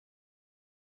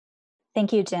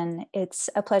Thank you, Jen. It's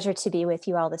a pleasure to be with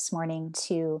you all this morning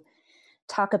to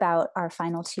talk about our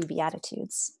final two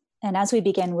Beatitudes. And as we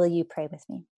begin, will you pray with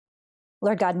me?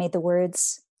 Lord God, may the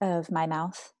words of my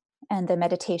mouth and the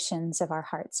meditations of our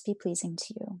hearts be pleasing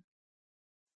to you.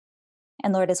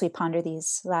 And Lord, as we ponder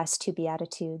these last two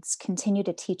Beatitudes, continue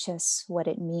to teach us what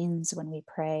it means when we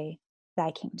pray,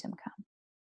 Thy kingdom come.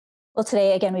 Well,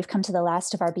 today, again, we've come to the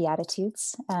last of our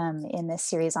Beatitudes in this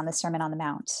series on the Sermon on the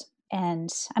Mount. And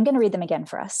I'm going to read them again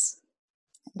for us.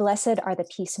 Blessed are the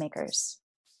peacemakers,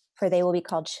 for they will be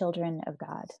called children of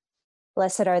God.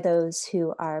 Blessed are those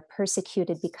who are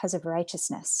persecuted because of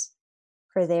righteousness,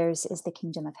 for theirs is the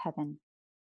kingdom of heaven.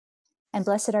 And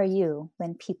blessed are you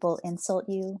when people insult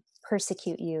you,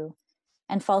 persecute you,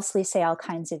 and falsely say all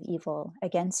kinds of evil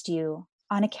against you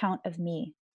on account of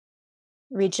me.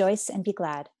 Rejoice and be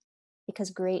glad,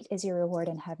 because great is your reward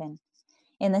in heaven.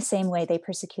 In the same way they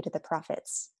persecuted the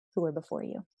prophets who were before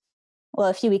you. Well,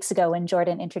 a few weeks ago, when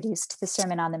Jordan introduced the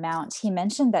Sermon on the Mount, he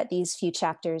mentioned that these few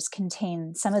chapters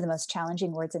contain some of the most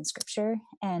challenging words in Scripture,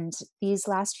 and these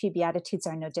last few Beatitudes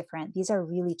are no different. These are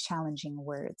really challenging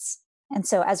words. And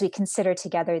so as we consider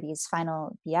together these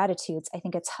final Beatitudes, I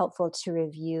think it's helpful to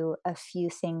review a few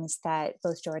things that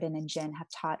both Jordan and Jen have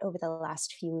taught over the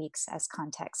last few weeks as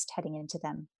context heading into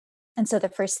them. And so the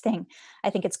first thing I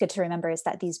think it's good to remember is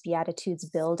that these Beatitudes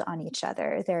build on each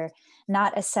other. They're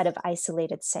not a set of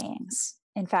isolated sayings.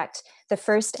 In fact, the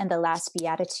first and the last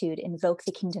Beatitude invoke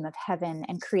the kingdom of heaven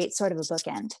and create sort of a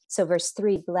bookend. So verse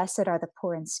 3, blessed are the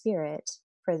poor in spirit,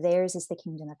 for theirs is the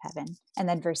kingdom of heaven. And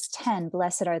then verse 10,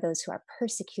 blessed are those who are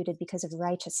persecuted because of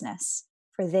righteousness,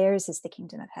 for theirs is the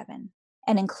kingdom of heaven.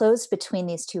 And enclosed between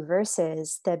these two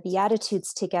verses, the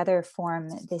Beatitudes together form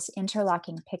this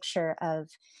interlocking picture of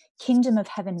kingdom of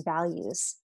heaven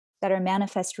values that are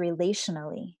manifest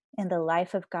relationally in the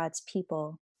life of God's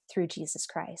people through Jesus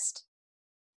Christ.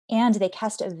 And they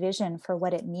cast a vision for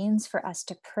what it means for us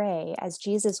to pray, as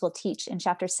Jesus will teach in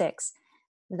chapter 6,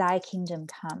 Thy kingdom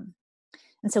come.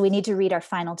 And so we need to read our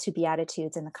final two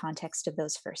Beatitudes in the context of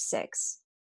those first six.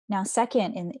 Now,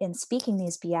 second, in speaking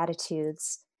these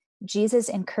Beatitudes, Jesus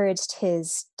encouraged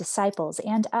his disciples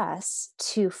and us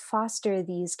to foster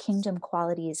these kingdom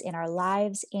qualities in our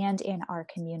lives and in our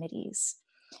communities.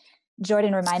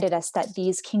 Jordan reminded us that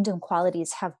these kingdom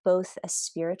qualities have both a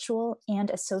spiritual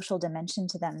and a social dimension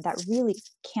to them that really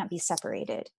can't be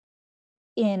separated.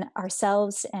 In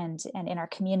ourselves and in our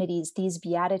communities, these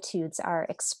Beatitudes are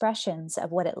expressions of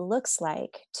what it looks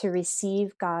like to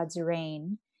receive God's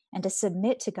reign and to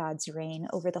submit to God's reign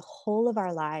over the whole of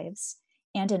our lives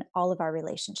and in all of our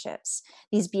relationships.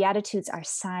 These Beatitudes are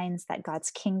signs that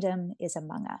God's kingdom is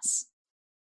among us.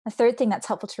 A third thing that's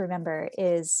helpful to remember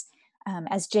is,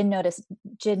 as Jen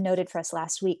noted for us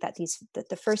last week, that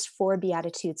the first four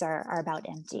Beatitudes are about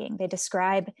emptying. They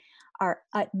describe our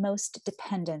utmost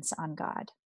dependence on God.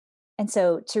 And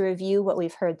so to review what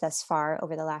we've heard thus far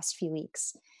over the last few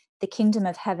weeks, the kingdom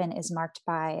of heaven is marked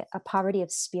by a poverty of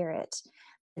spirit,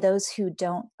 those who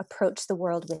don't approach the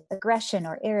world with aggression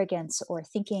or arrogance or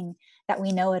thinking that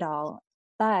we know it all,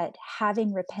 but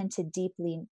having repented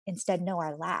deeply, instead know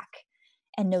our lack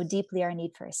and know deeply our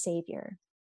need for a savior.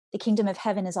 The kingdom of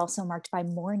heaven is also marked by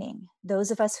mourning.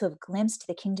 Those of us who have glimpsed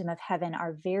the kingdom of heaven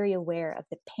are very aware of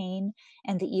the pain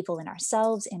and the evil in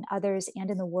ourselves, in others,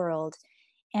 and in the world.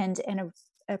 And an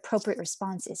appropriate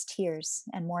response is tears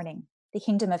and mourning. The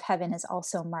kingdom of heaven is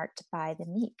also marked by the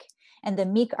meek. And the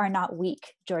meek are not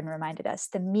weak, Jordan reminded us.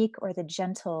 The meek or the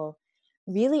gentle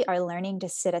really are learning to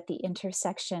sit at the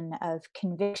intersection of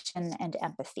conviction and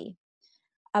empathy,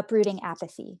 uprooting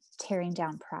apathy, tearing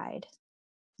down pride.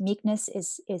 Meekness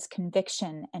is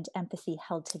conviction and empathy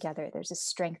held together. There's a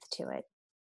strength to it.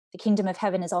 The kingdom of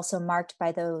heaven is also marked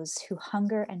by those who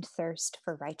hunger and thirst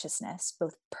for righteousness,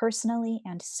 both personally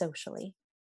and socially.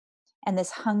 And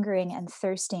this hungering and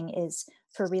thirsting is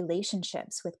for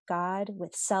relationships with God,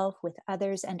 with self, with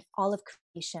others, and all of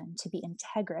creation, to be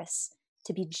integrous,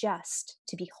 to be just,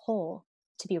 to be whole,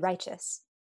 to be righteous.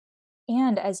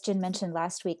 And as Jen mentioned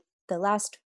last week, the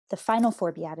final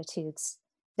four Beatitudes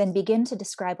then begin to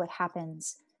describe what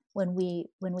happens when we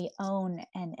own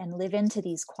and live into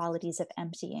these qualities of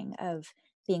emptying, of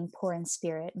being poor in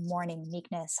spirit, mourning,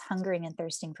 meekness, hungering and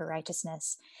thirsting for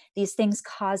righteousness. These things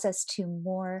cause us to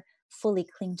more fully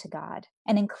cling to God.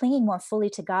 And in clinging more fully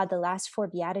to God, the last four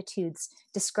Beatitudes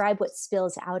describe what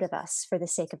spills out of us for the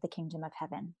sake of the kingdom of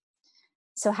heaven.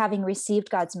 So having received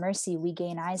God's mercy, we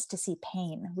gain eyes to see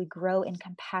pain. We grow in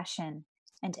compassion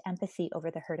and empathy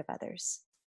over the hurt of others.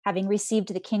 Having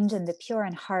received the kingdom, the pure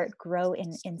in heart grow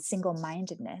in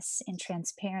single-mindedness, in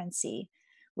transparency,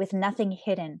 with nothing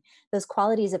hidden. Those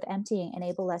qualities of emptying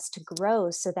enable us to grow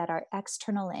so that our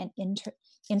external and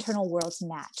internal worlds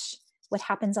match. What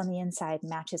happens on the inside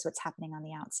matches what's happening on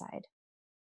the outside.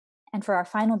 And for our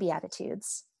final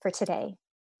Beatitudes for today,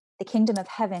 the kingdom of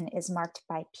heaven is marked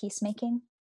by peacemaking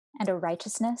and a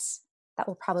righteousness that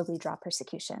will probably draw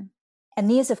persecution. And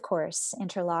these, of course,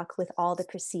 interlock with all the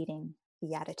preceding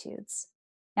Beatitudes.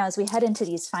 Now, as we head into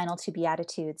these final two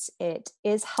Beatitudes, it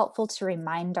is helpful to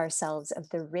remind ourselves of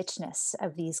the richness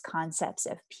of these concepts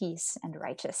of peace and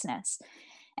righteousness,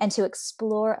 and to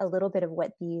explore a little bit of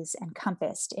what these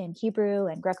encompassed in Hebrew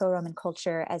and Greco-Roman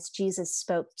culture as Jesus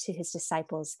spoke to his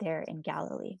disciples there in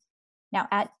Galilee. Now,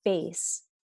 at base,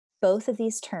 both of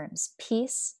these terms,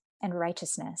 peace and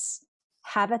righteousness,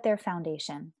 have at their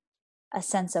foundation a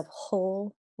sense of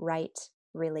whole, right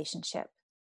relationship.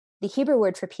 The Hebrew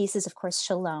word for peace is, of course,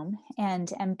 shalom,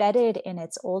 and embedded in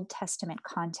its Old Testament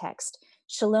context,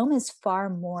 shalom is far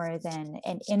more than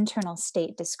an internal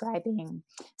state describing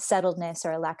settledness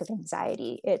or a lack of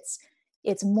anxiety.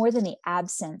 It's more than the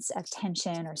absence of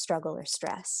tension or struggle or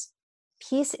stress.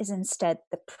 Peace is instead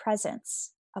the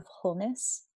presence of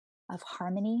wholeness, of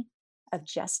harmony, of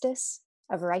justice,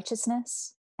 of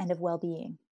righteousness, and of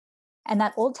well-being. And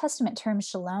that Old Testament term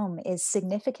shalom is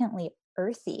significantly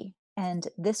earthy and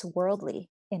this worldly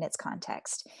in its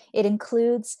context. It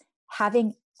includes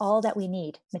having all that we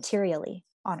need materially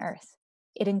on earth.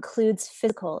 It includes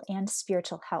physical and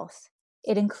spiritual health.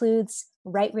 It includes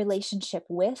right relationship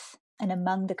with and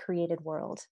among the created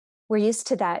world. We're used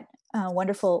to that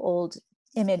wonderful old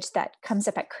image that comes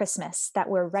up at Christmas, that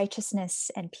where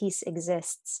righteousness and peace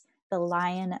exists, the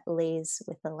lion lays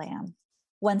with the lamb.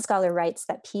 One scholar writes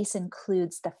that peace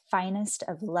includes the finest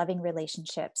of loving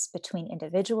relationships between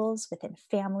individuals, within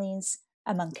families,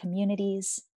 among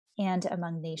communities, and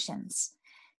among nations.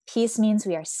 Peace means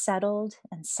we are settled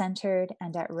and centered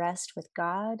and at rest with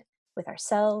God, with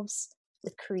ourselves,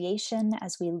 with creation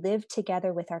as we live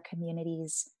together with our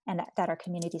communities, and that our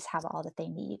communities have all that they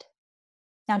need.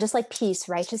 Now, just like peace,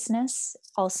 righteousness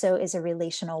also is a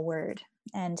relational word.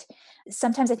 And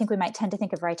sometimes I think we might tend to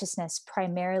think of righteousness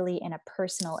primarily in a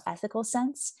personal, ethical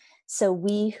sense. So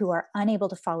we who are unable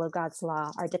to follow God's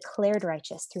law are declared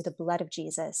righteous through the blood of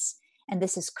Jesus. And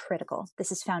this is critical.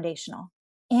 This is foundational.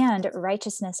 And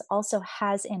righteousness also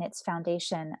has in its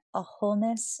foundation a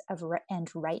wholeness and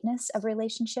rightness of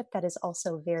relationship that is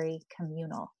also very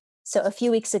communal. So a few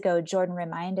weeks ago, Jordan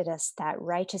reminded us that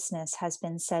righteousness has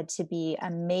been said to be a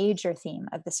major theme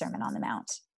of the Sermon on the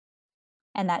Mount,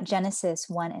 and that Genesis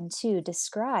 1 and 2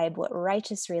 describe what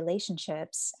righteous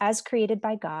relationships as created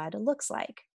by God looks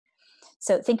like.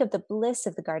 So think of the bliss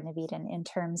of the Garden of Eden in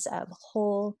terms of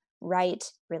whole, right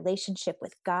relationship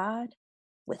with God,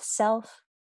 with self,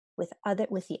 with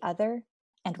the other,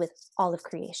 and with all of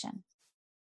creation.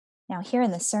 Now, here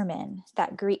in the sermon,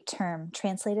 that Greek term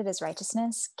translated as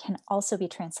righteousness can also be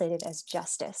translated as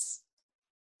justice.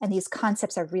 And these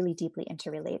concepts are really deeply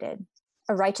interrelated.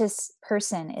 A righteous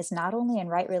person is not only in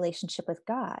right relationship with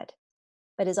God,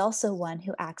 but is also one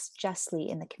who acts justly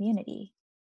in the community.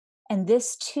 And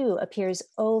this too appears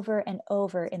over and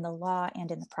over in the law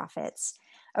and in the prophets.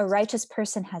 A righteous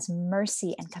person has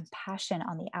mercy and compassion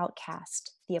on the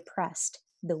outcast, the oppressed,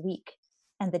 the weak,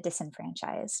 and the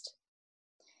disenfranchised.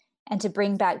 And to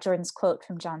bring back Jordan's quote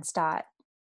from John Stott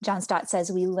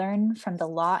says, "We learn from the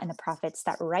law and the prophets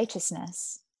that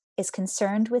righteousness is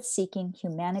concerned with seeking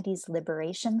humanity's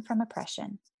liberation from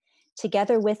oppression,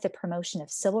 together with the promotion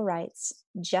of civil rights,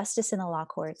 justice in the law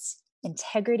courts,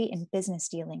 integrity in business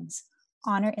dealings,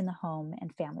 honor in the home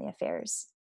and family affairs.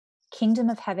 Kingdom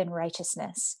of heaven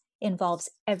righteousness involves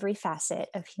every facet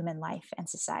of human life and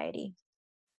society."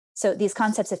 So these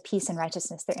concepts of peace and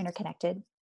righteousness, they're interconnected.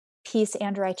 Peace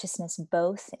and righteousness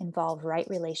both involve right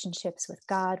relationships with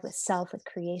God, with self, with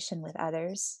creation, with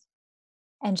others.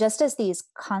 And just as these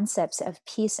concepts of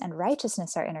peace and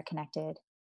righteousness are interconnected,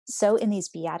 so in these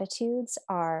Beatitudes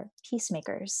are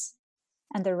peacemakers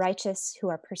and the righteous who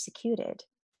are persecuted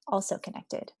also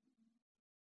connected.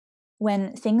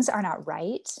 When things are not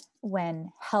right,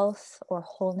 when health or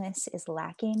wholeness is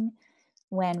lacking,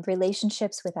 when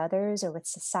relationships with others or with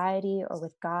society or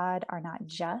with God are not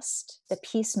just, the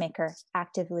peacemaker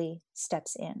actively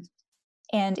steps in.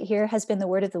 And here has been the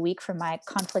word of the week from my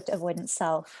conflict avoidant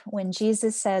self. When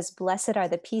Jesus says, "Blessed are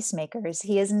the peacemakers,"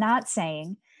 he is not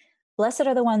saying, "Blessed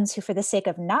are the ones who, for the sake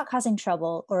of not causing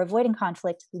trouble or avoiding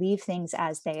conflict, leave things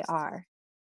as they are."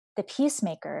 The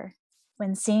peacemaker,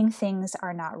 when seeing things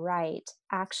are not right,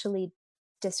 actually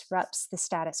disrupts the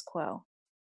status quo.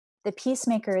 The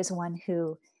peacemaker is one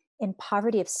who, in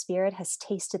poverty of spirit, has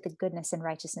tasted the goodness and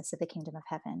righteousness of the kingdom of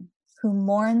heaven, who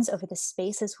mourns over the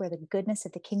spaces where the goodness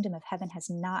of the kingdom of heaven has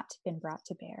not been brought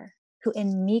to bear, who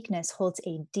in meekness holds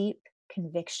a deep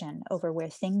conviction over where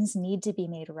things need to be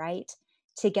made right,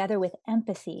 together with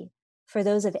empathy for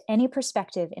those of any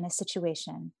perspective in a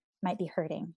situation might be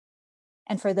hurting,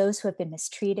 and for those who have been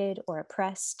mistreated or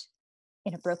oppressed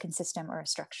in a broken system or a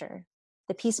structure.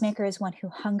 The peacemaker is one who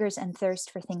hungers and thirsts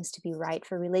for things to be right,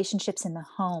 for relationships in the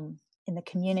home, in the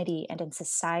community, and in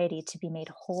society to be made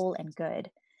whole and good,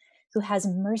 who has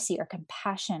mercy or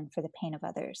compassion for the pain of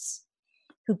others,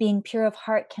 who being pure of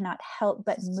heart cannot help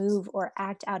but move or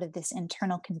act out of this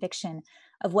internal conviction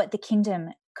of what the kingdom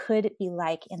could be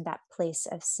like in that place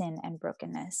of sin and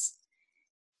brokenness.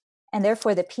 And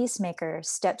therefore, the peacemaker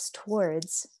steps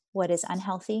towards what is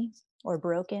unhealthy or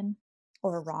broken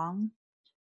or wrong,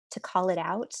 to call it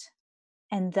out,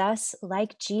 and thus,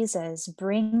 like Jesus,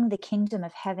 bring the kingdom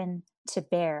of heaven to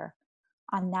bear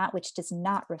on that which does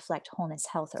not reflect wholeness,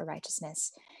 health, or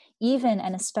righteousness, even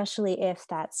and especially if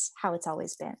that's how it's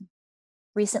always been.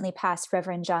 Recently passed,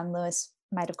 Reverend John Lewis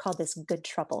might have called this good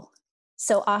trouble.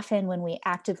 So often, when we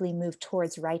actively move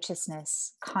towards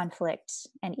righteousness, conflict,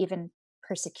 and even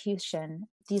persecution,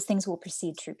 these things will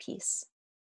precede true peace.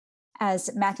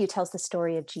 As Matthew tells the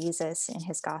story of Jesus in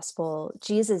his gospel,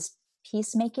 Jesus'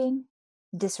 peacemaking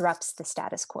disrupts the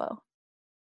status quo.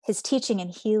 His teaching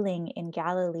and healing in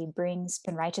Galilee brings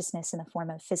righteousness in the form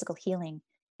of physical healing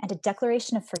and a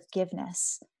declaration of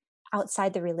forgiveness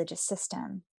outside the religious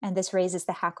system. And this raises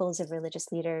the hackles of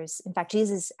religious leaders. In fact,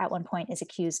 Jesus at one point is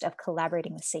accused of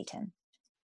collaborating with Satan.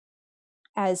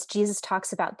 As Jesus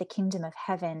talks about the kingdom of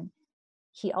heaven,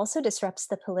 he also disrupts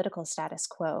the political status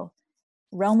quo.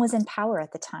 Rome was in power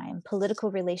at the time.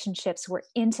 Political relationships were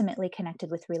intimately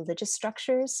connected with religious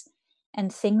structures,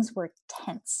 and things were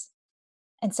tense.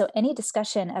 And so any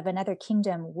discussion of another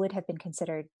kingdom would have been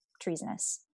considered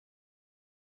treasonous.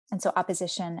 And so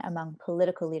opposition among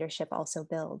political leadership also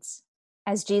builds.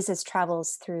 As Jesus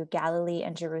travels through Galilee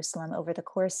and Jerusalem over the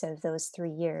course of those 3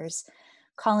 years,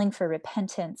 calling for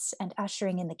repentance and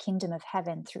ushering in the kingdom of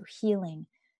heaven through healing,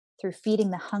 through feeding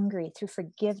the hungry, through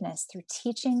forgiveness, through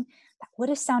teaching that would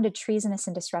have sounded treasonous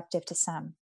and disruptive to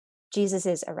some, Jesus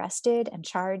is arrested and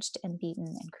charged and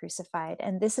beaten and crucified.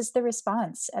 And this is the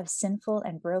response of sinful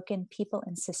and broken people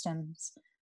and systems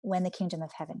when the kingdom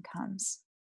of heaven comes.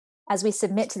 As we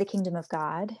submit to the kingdom of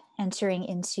God, entering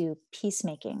into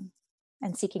peacemaking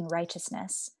and seeking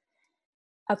righteousness,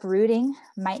 uprooting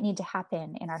might need to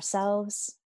happen in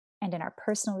ourselves and in our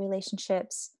personal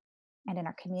relationships and in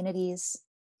our communities.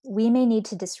 We may need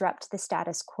to disrupt the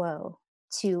status quo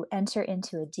to enter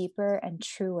into a deeper and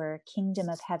truer kingdom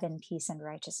of heaven, peace, and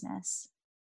righteousness.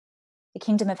 The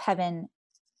kingdom of heaven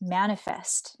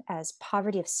manifest as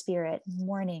poverty of spirit,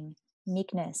 mourning,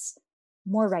 meekness,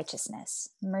 more righteousness,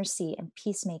 mercy, and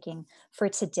peacemaking for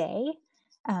today,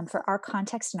 for our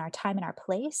context and our time and our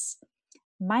place,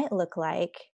 might look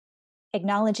like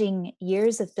acknowledging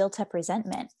years of built up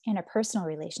resentment in a personal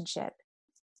relationship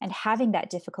and having that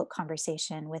difficult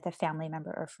conversation with a family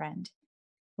member or friend,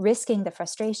 risking the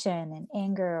frustration and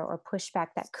anger or pushback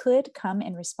that could come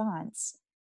in response,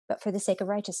 but for the sake of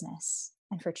righteousness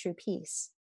and for true peace.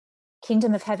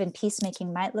 Kingdom of heaven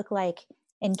peacemaking might look like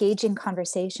engaging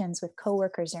conversations with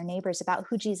coworkers or neighbors about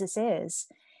who Jesus is,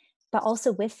 but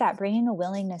also with that, bringing a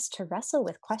willingness to wrestle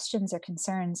with questions or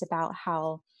concerns about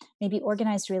how maybe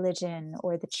organized religion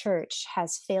or the church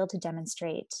has failed to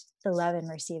demonstrate the love and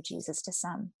mercy of Jesus to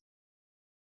some.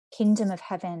 Kingdom of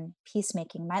heaven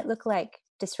peacemaking might look like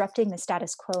disrupting the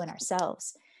status quo in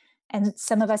ourselves. And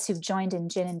some of us who've joined in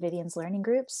Jen and Vivian's learning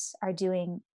groups are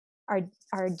doing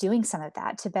some of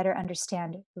that to better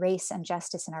understand race and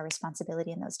justice and our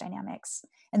responsibility in those dynamics.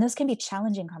 And those can be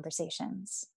challenging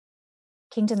conversations.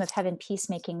 Kingdom of heaven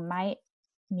peacemaking might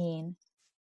mean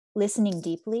listening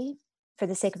deeply for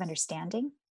the sake of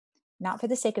understanding, not for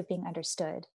the sake of being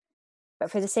understood, but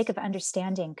for the sake of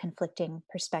understanding conflicting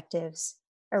perspectives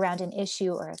around an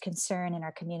issue or a concern in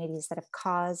our communities that have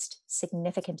caused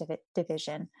significant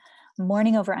division,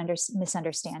 mourning over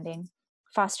misunderstanding,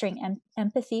 fostering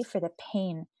empathy for the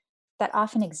pain that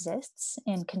often exists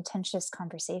in contentious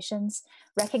conversations,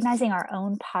 recognizing our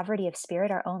own poverty of spirit,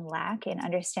 our own lack in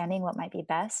understanding what might be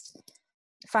best,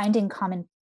 finding common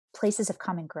places of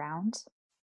common ground.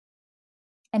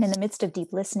 And in the midst of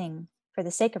deep listening for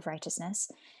the sake of righteousness,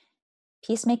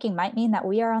 peacemaking might mean that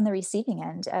we are on the receiving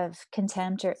end of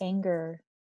contempt or anger,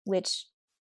 which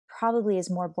probably is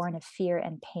more born of fear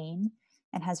and pain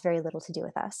and has very little to do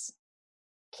with us.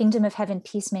 Kingdom of heaven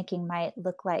peacemaking might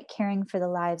look like caring for the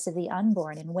lives of the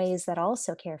unborn in ways that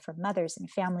also care for mothers and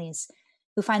families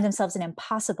who find themselves in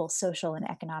impossible social and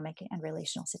economic and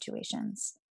relational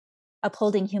situations.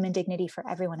 upholding human dignity for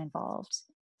everyone involved,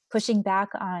 pushing back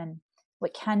on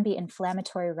what can be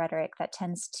inflammatory rhetoric that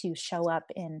tends to show up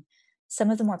in some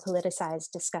of the more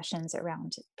politicized discussions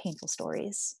around painful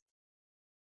stories.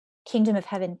 Kingdom of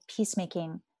Heaven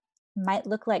peacemaking might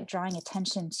look like drawing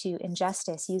attention to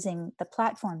injustice using the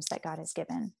platforms that God has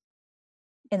given.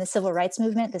 In the civil rights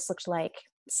movement, this looked like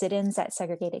sit-ins at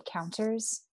segregated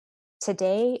counters.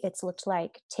 Today, it's looked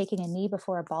like taking a knee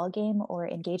before a ball game or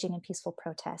engaging in peaceful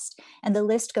protest. And the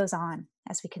list goes on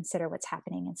as we consider what's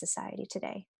happening in society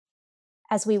today.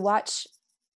 As we watch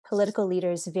political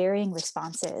leaders' varying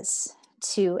responses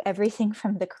to everything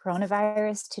from the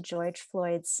coronavirus to George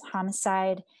Floyd's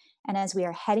homicide, and as we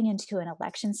are heading into an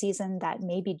election season that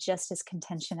may be just as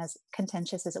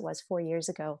contentious as it was 4 years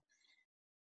ago,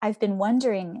 I've been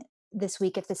wondering this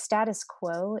week if the status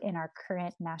quo in our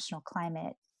current national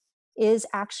climate is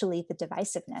actually the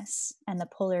divisiveness and the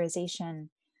polarization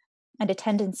and a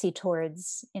tendency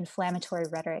towards inflammatory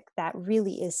rhetoric that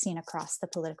really is seen across the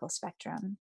political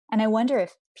spectrum. And I wonder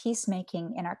if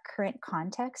peacemaking in our current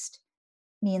context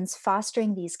means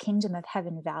fostering these kingdom of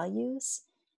heaven values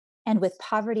and with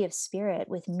poverty of spirit,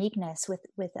 with meekness,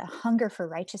 with a hunger for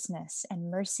righteousness and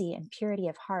mercy and purity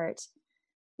of heart,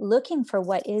 looking for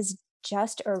what is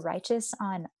just or righteous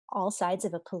on all sides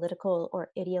of a political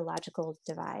or ideological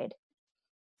divide.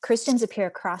 Christians appear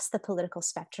across the political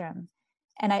spectrum.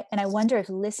 And I wonder if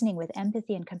listening with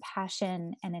empathy and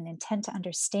compassion and an intent to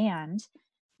understand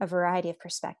a variety of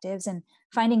perspectives and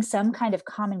finding some kind of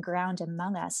common ground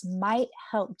among us might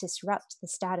help disrupt the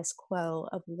status quo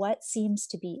of what seems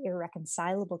to be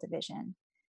irreconcilable division,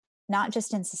 not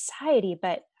just in society,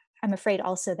 but I'm afraid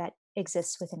also that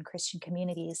exists within Christian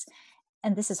communities.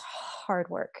 And this is hard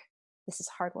work. This is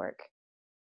hard work.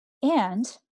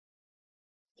 And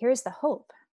here's the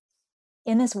hope.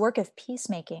 In this work of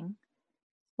peacemaking,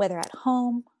 whether at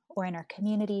home or in our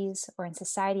communities or in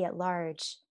society at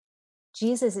large,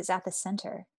 Jesus is at the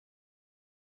center.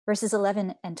 Verses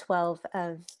 11 and 12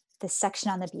 of this section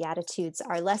on the Beatitudes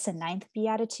are less a ninth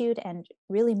beatitude and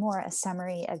really more a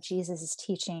summary of Jesus's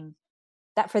teaching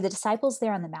that for the disciples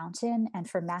there on the mountain and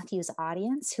for Matthew's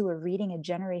audience who were reading a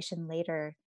generation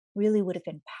later really would have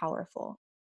been powerful.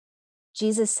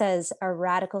 Jesus says a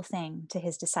radical thing to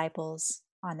his disciples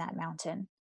on that mountain.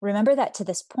 Remember that to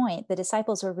this point, the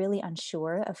disciples were really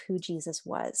unsure of who Jesus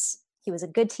was. He was a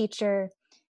good teacher.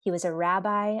 He was a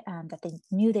rabbi that they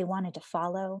knew they wanted to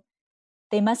follow.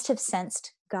 They must have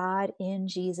sensed God in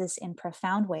Jesus in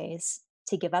profound ways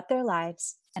to give up their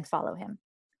lives and follow him.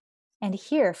 And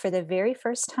here, for the very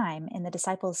first time in the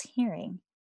disciples' hearing,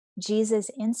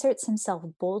 Jesus inserts himself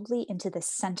boldly into the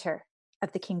center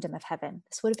of the kingdom of heaven.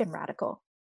 This would have been radical.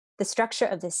 The structure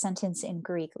of this sentence in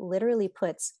Greek literally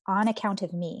puts "on account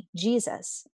of me,"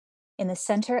 Jesus, in the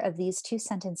center of these two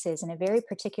sentences in a very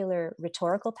particular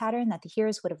rhetorical pattern that the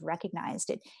hearers would have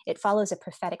recognized. It follows a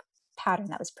prophetic pattern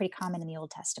that was pretty common in the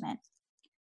Old Testament.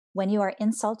 When you are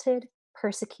insulted,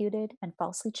 persecuted, and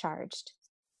falsely charged,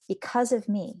 because of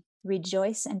me,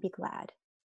 rejoice and be glad.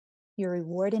 Your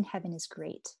reward in heaven is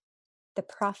great. The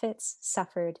prophets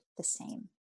suffered the same.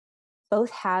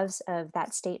 Both halves of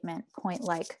that statement point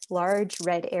like large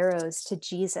red arrows to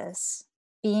Jesus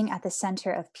being at the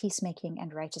center of peacemaking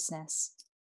and righteousness,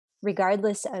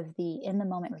 regardless of the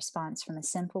in-the-moment response from a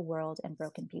sinful world and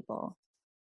broken people.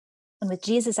 And with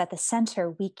Jesus at the center,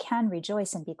 we can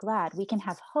rejoice and be glad. We can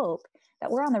have hope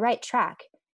that we're on the right track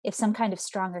if some kind of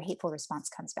strong or hateful response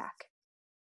comes back.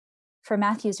 For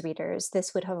Matthew's readers,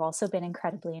 this would have also been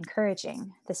incredibly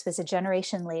encouraging. This was a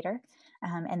generation later,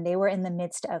 and they were in the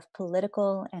midst of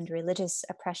political and religious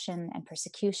oppression and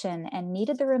persecution and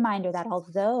needed the reminder that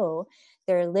although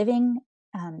they're living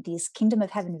these kingdom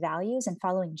of heaven values and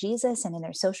following Jesus and in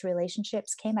their social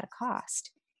relationships came at a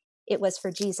cost. It was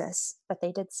for Jesus, but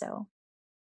they did so.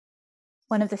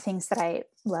 One of the things that I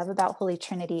love about Holy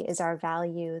Trinity is our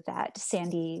value that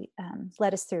Sandy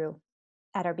led us through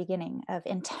at our beginning of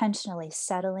intentionally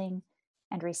settling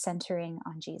and recentering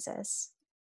on Jesus.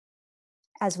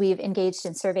 As we've engaged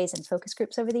in surveys and focus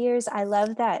groups over the years, I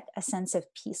love that a sense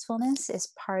of peacefulness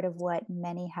is part of what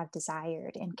many have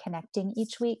desired in connecting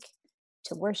each week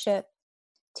to worship,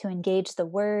 to engage the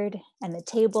word and the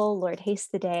table, Lord,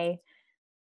 haste the day,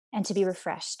 and to be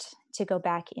refreshed, to go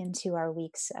back into our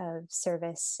weeks of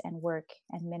service and work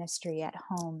and ministry at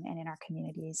home and in our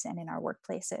communities and in our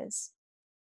workplaces.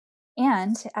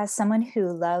 And as someone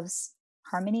who loves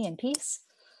harmony and peace,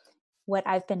 what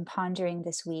I've been pondering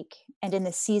this week and in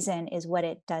this season is what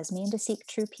it does mean to seek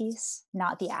true peace,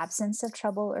 not the absence of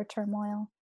trouble or turmoil,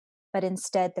 but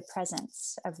instead the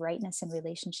presence of rightness in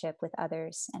relationship with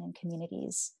others and in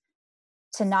communities.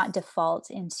 to not default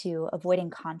into avoiding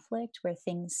conflict where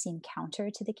things seem counter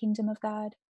to the kingdom of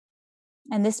God.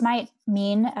 And this might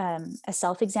mean a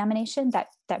self-examination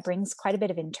that brings quite a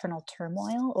bit of internal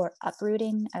turmoil or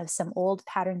uprooting of some old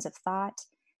patterns of thought.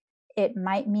 It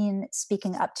might mean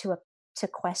speaking up to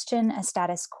question a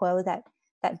status quo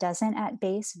that doesn't at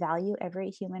base value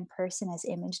every human person as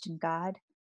imaged in God.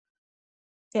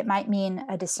 It might mean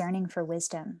a discerning for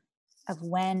wisdom of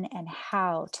when and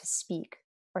how to speak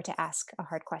or to ask a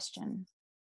hard question.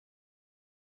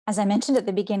 As I mentioned at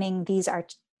the beginning, these are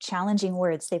challenging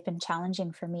words. They've been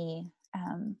challenging for me.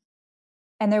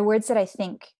 And they're words that I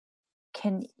think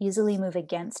can easily move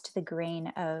against the grain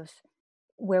of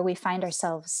where we find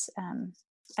ourselves,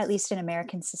 at least in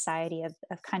American society,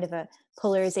 of kind of a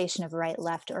polarization of right,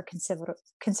 left, or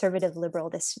conservative, liberal,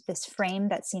 this frame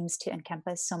that seems to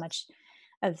encompass so much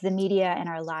of the media and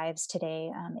our lives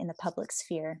today in the public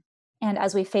sphere. And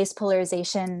as we face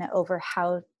polarization over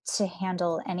how to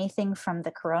handle anything from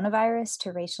the coronavirus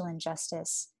to racial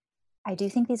injustice, I do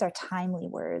think these are timely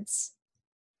words.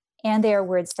 And they are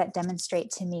words that demonstrate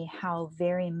to me how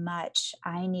very much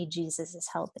I need Jesus'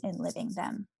 help in living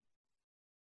them.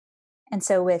 And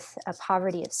so, with a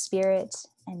poverty of spirit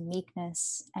and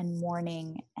meekness and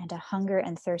mourning and a hunger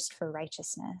and thirst for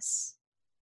righteousness,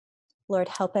 Lord,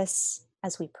 help us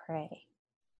as we pray.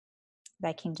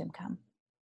 Thy kingdom come.